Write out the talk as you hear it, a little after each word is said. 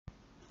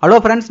Hello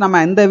friends, நம்ம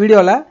இந்த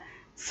வீடியோவில்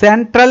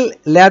சென்ட்ரல்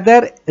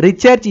லெதர்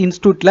ரிசர்ச்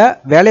இன்ஸ்டியூட்டில்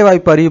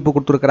வேலைவாய்ப்பு அறிவிப்பு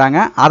கொடுத்துருக்குறாங்க.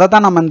 அதை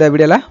தான் நம்ம இந்த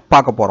வீடியோவில்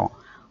பார்க்க போகிறோம்.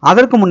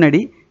 அதற்கு முன்னாடி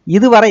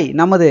இதுவரை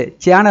நமது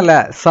சேனலை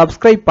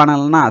சப்ஸ்கிரைப்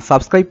பண்ணலைன்னா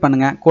சப்ஸ்கிரைப்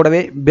பண்ணுங்கள்.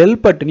 கூடவே பெல்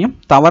பட்டனையும்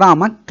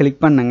தவறாமல்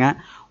கிளிக் பண்ணுங்கள்.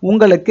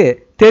 உங்களுக்கு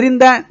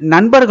தெரிந்த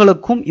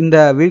நண்பர்களுக்கும் இந்த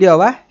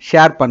வீடியோவை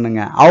ஷேர்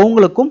பண்ணுங்கள்,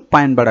 அவங்களுக்கும்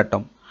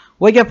பயன்படட்டும்.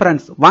 ஓகே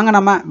ஃப்ரெண்ட்ஸ், வாங்க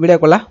நம்ம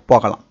வீடியோக்குள்ளே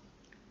போகலாம்.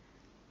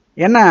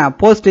 என்ன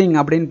போஸ்டிங்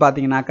அப்படின்னு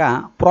பார்த்தீங்கன்னாக்கா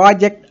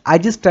project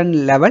assistant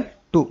level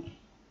 2.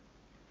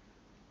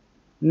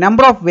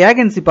 Number of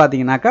vacancy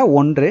பார்த்தீங்கன்னாக்கா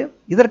 1.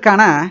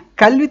 இதற்கான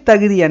கல்வி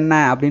தகுதி என்ன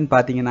அப்படின்னு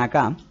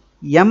பார்த்தீங்கன்னாக்கா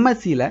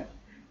எம்எஸ்சியில்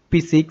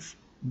பிசிக்ஸ்,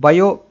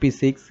 பயோ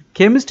பிசிக்ஸ்,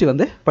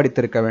 கெமிஸ்ட்ரி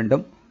படித்திருக்க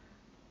வேண்டும்.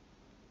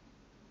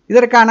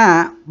 இதற்கான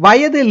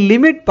வயது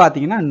லிமிட்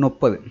பார்த்தீங்கன்னா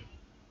 30.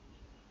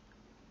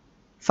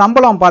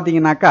 சம்பளம்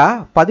பார்த்தீங்கன்னாக்கா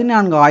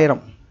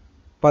 14,000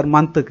 பர்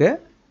மந்த்துக்கு.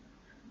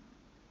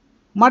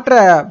 மற்ற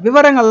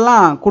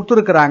விவரங்கள்லாம்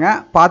கொடுத்துருக்குறாங்க,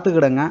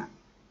 பார்த்துக்கிடுங்க.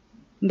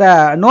 இந்த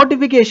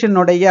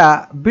நோட்டிஃபிகேஷனுடைய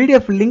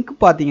பிடிஎஃப் லிங்க்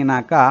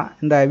பார்த்தீங்கன்னாக்கா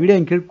இந்த வீடியோ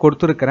கீழ்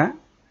கொடுத்துருக்குறேன்,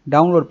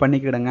 டவுன்லோட்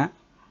பண்ணிக்கிடுங்க.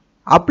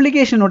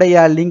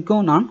 அப்ளிகேஷனுடைய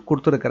லிங்க்கும் நான்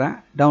கொடுத்துருக்குறேன்,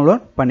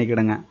 டவுன்லோட்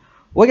பண்ணிக்கிடுங்க.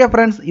 ஓகே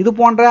ஃப்ரெண்ட்ஸ், இது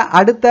போன்ற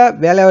அடுத்த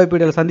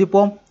வேலைவாய்ப்புகளை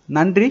சந்திப்போம்.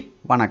 நன்றி,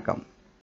 வணக்கம்.